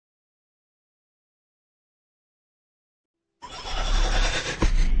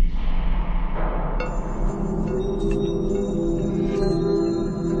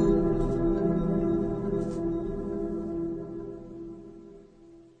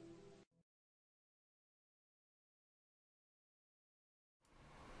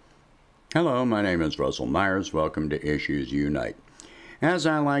Hello, my name is Russell Myers. Welcome to Issues Unite. As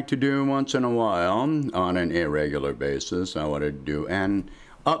I like to do once in a while, on an irregular basis, I want to do an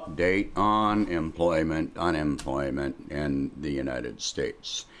update on unemployment in the United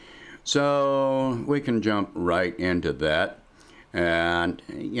States. So we can jump right into that. And,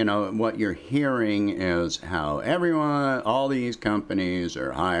 you know, what you're hearing is how everyone, all these companies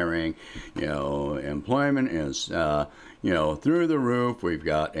are hiring. Employment is, through the roof. We've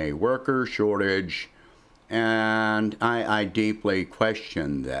got a worker shortage, and I deeply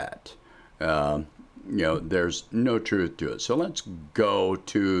question that. There's no truth to it. So let's go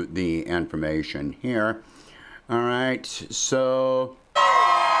to the information here. All right, so, well,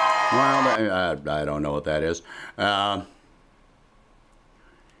 I don't know what that is.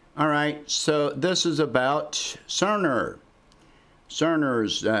 All right, so this is about Cerner.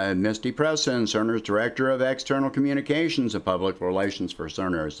 Cerner's Misty Preston, Cerner's Director of External Communications and Public Relations for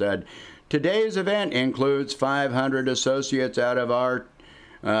Cerner, said, today's event includes 500 associates out of our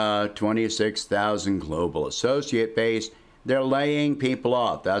 26,000 global associate base. They're laying people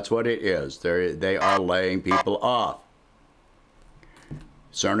off. That's what it is. They are laying people off.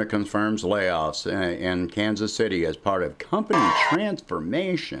 Cerner confirms layoffs in Kansas City as part of company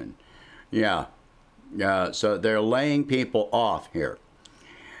transformation. So they're laying people off here.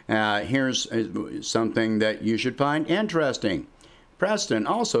 Here's something that you should find interesting. Preston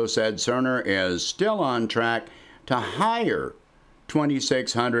also said Cerner is still on track to hire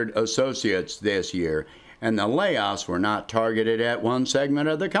 2,600 associates this year, and the layoffs were not targeted at one segment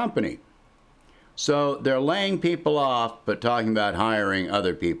of the company. So they're laying people off, but talking about hiring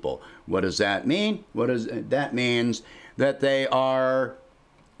other people. What does that mean? That means that they are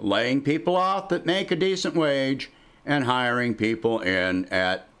laying people off that make a decent wage and hiring people in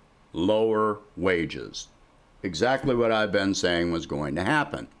at lower wages. Exactly what I've been saying was going to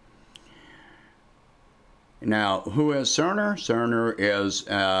happen. Now, who is Cerner? Cerner is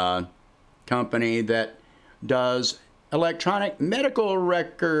a company that does electronic medical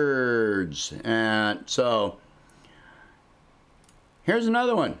records. And so here's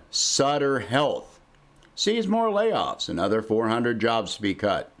another one. Sutter Health sees more layoffs, another 400 jobs to be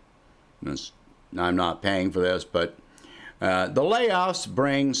cut. I'm not paying for this, but the layoffs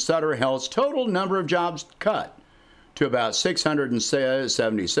bring Sutter Health's total number of jobs cut to about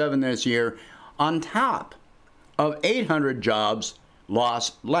 677 this year, on top of 800 jobs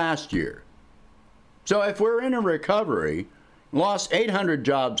lost last year. So if we're in a recovery, lost 800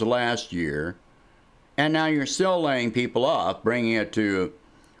 jobs last year, and now you're still laying people off, bringing it to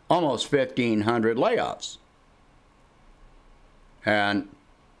almost 1,500 layoffs. And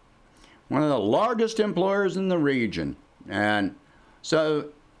one of the largest employers in the region. And so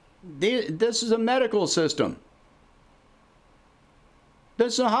this is a medical system.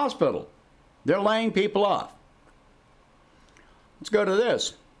 This is a hospital. They're laying people off. Let's go to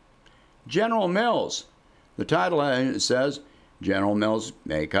this. General Mills. The title says, General Mills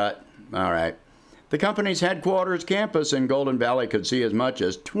may cut. All right. The company's headquarters campus in Golden Valley could see as much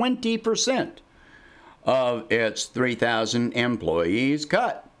as 20% of its 3,000 employees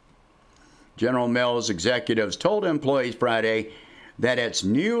cut. General Mills executives told employees Friday that its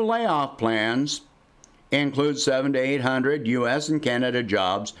new layoff plans include 700 to 800 U.S. and Canada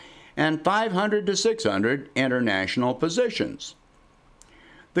jobs and 500 to 600 international positions.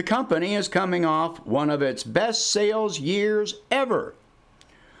 The company is coming off one of its best sales years ever.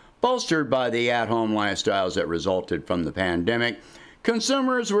 Bolstered by the at-home lifestyles that resulted from the pandemic,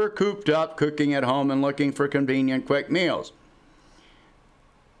 consumers were cooped up, cooking at home and looking for convenient, quick meals.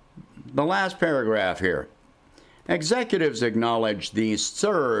 The last paragraph here. Executives acknowledge the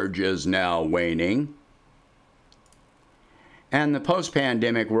surge is now waning, and the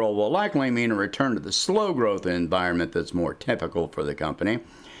post-pandemic world will likely mean a return to the slow growth environment that's more typical for the company.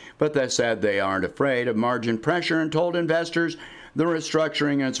 But they said they aren't afraid of margin pressure and told investors the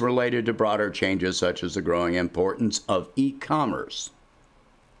restructuring is related to broader changes such as the growing importance of e-commerce.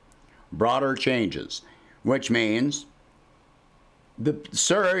 Broader changes, which means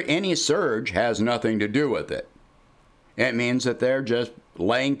any surge has nothing to do with it. It means that they're just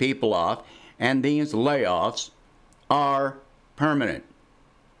laying people off, and these layoffs are permanent.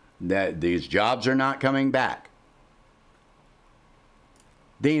 That these jobs are not coming back.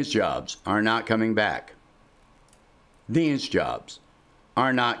 These jobs are not coming back. These jobs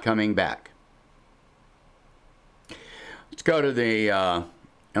are not coming back. Let's go to the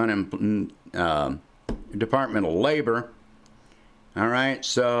Department of Labor. All right,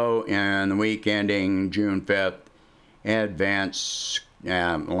 so in the week ending June 5th, advance,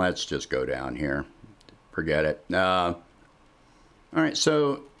 let's just go down here. Forget it. All right,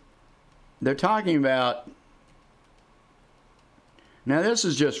 so they're talking about, now this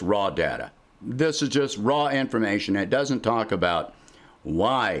is just raw data. This is just raw information. It doesn't talk about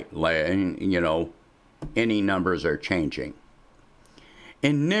why, any numbers are changing.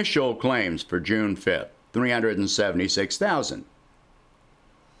 Initial claims for June 5th, 376,000.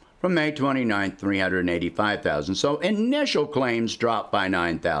 From May 29th, 385,000. So initial claims dropped by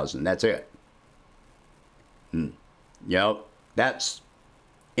 9,000. That's it. Yep, that's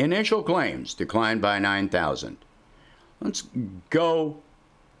initial claims declined by 9,000. Let's go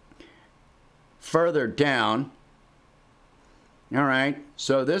further down. All right,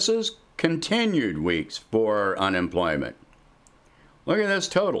 so this is continued weeks for unemployment. Look at this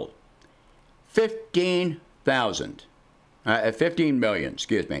total. 15 million,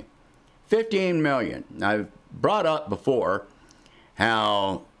 excuse me. 15 million. I've brought up before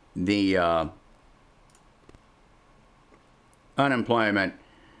how the unemployment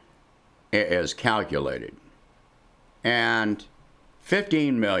is calculated. And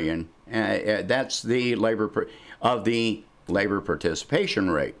 15 million, that's the labor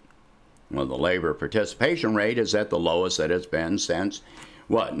participation rate. Well, the labor participation rate is at the lowest that it's been since,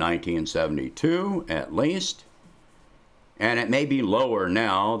 1972 at least. And it may be lower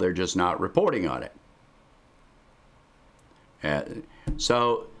now, they're just not reporting on it.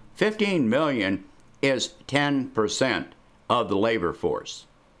 So 15 million is 10% of the labor force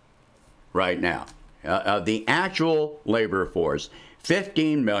right now. Of the actual labor force,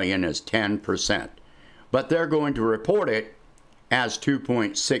 15 million is 10%. But they're going to report it as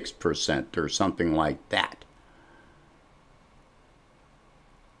 2.6% or something like that.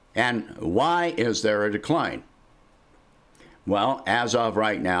 And why is there a decline? Well, as of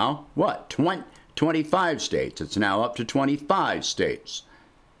right now, 25 states, it's now up to 25 states,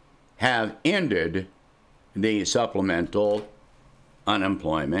 have ended the supplemental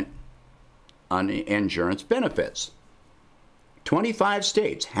unemployment insurance benefits. 25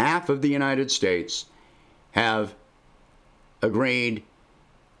 states, half of the United States, have agreed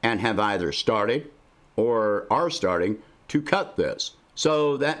and have either started or are starting to cut this.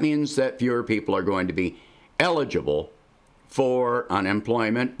 So that means that fewer people are going to be eligible for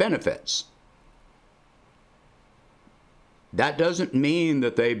unemployment benefits. That doesn't mean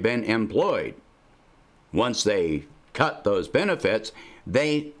that they've been employed. Once they cut those benefits,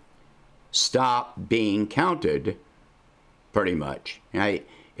 they stop being counted, pretty much.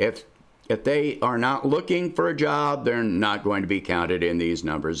 If they are not looking for a job, they're not going to be counted in these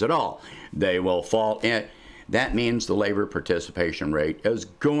numbers at all. They will fall in. That means the labor participation rate is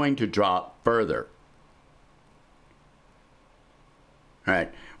going to drop further. All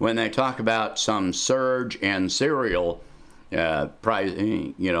right. When they talk about some surge in cereal price,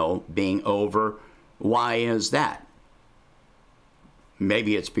 being over, why is that?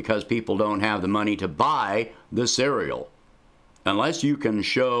 Maybe it's because people don't have the money to buy the cereal. Unless you can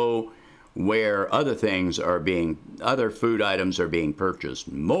show where other food items are being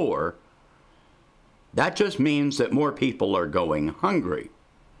purchased more, that just means that more people are going hungry.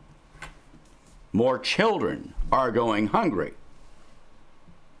 More children are going hungry.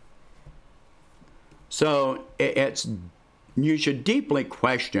 So you should deeply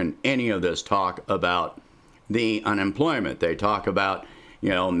question any of this talk about the unemployment. They talk about,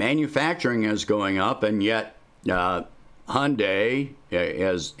 manufacturing is going up, and yet Hyundai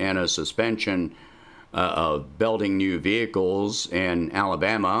is in a suspension of building new vehicles in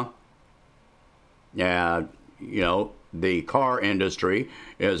Alabama. The car industry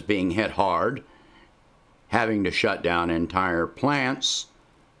is being hit hard, having to shut down entire plants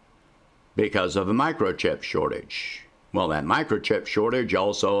because of a microchip shortage. Well, that microchip shortage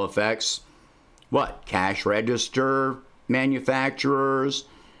also affects cash register manufacturers,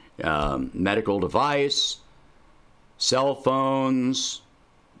 medical device, cell phones,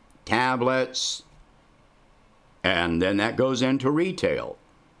 tablets, and then that goes into retail.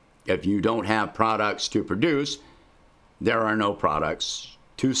 If you don't have products to produce, there are no products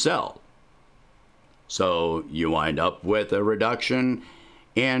to sell. So you wind up with a reduction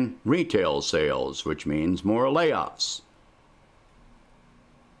in retail sales, which means more layoffs.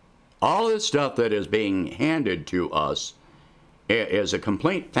 All this stuff that is being handed to us is a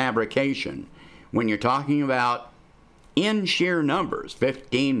complete fabrication. When you're talking about in sheer numbers,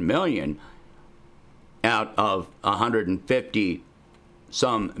 15 million out of 150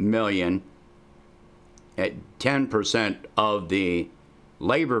 some million, at 10% of the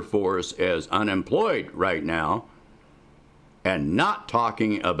labor force is unemployed right now, and not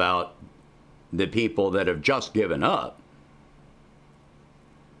talking about the people that have just given up.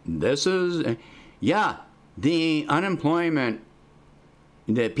 This is, the unemployment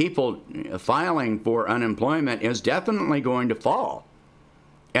the people filing for unemployment is definitely going to fall.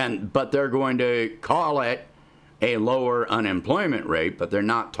 But they're going to call it a lower unemployment rate, but they're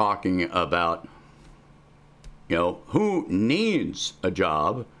not talking about, who needs a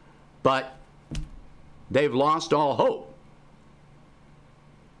job, but they've lost all hope.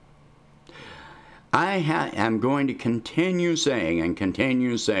 I am going to continue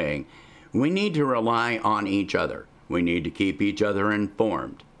saying, we need to rely on each other. We need to keep each other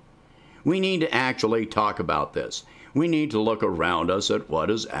informed. We need to actually talk about this. We need to look around us at what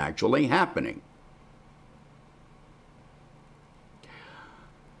is actually happening.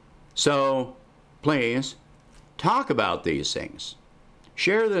 So, please, talk about these things.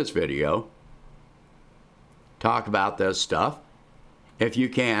 Share this video. Talk about this stuff. If you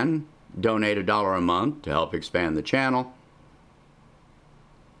can, donate $1 a month to help expand the channel.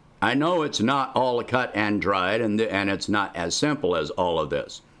 I know it's not all cut and dried, and it's not as simple as all of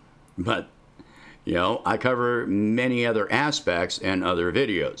this. But, I cover many other aspects in other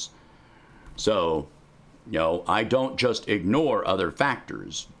videos. So, I don't just ignore other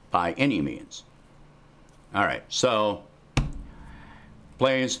factors by any means. All right, so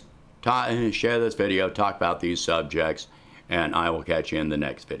please share this video, talk about these subjects, and I will catch you in the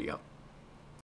next video.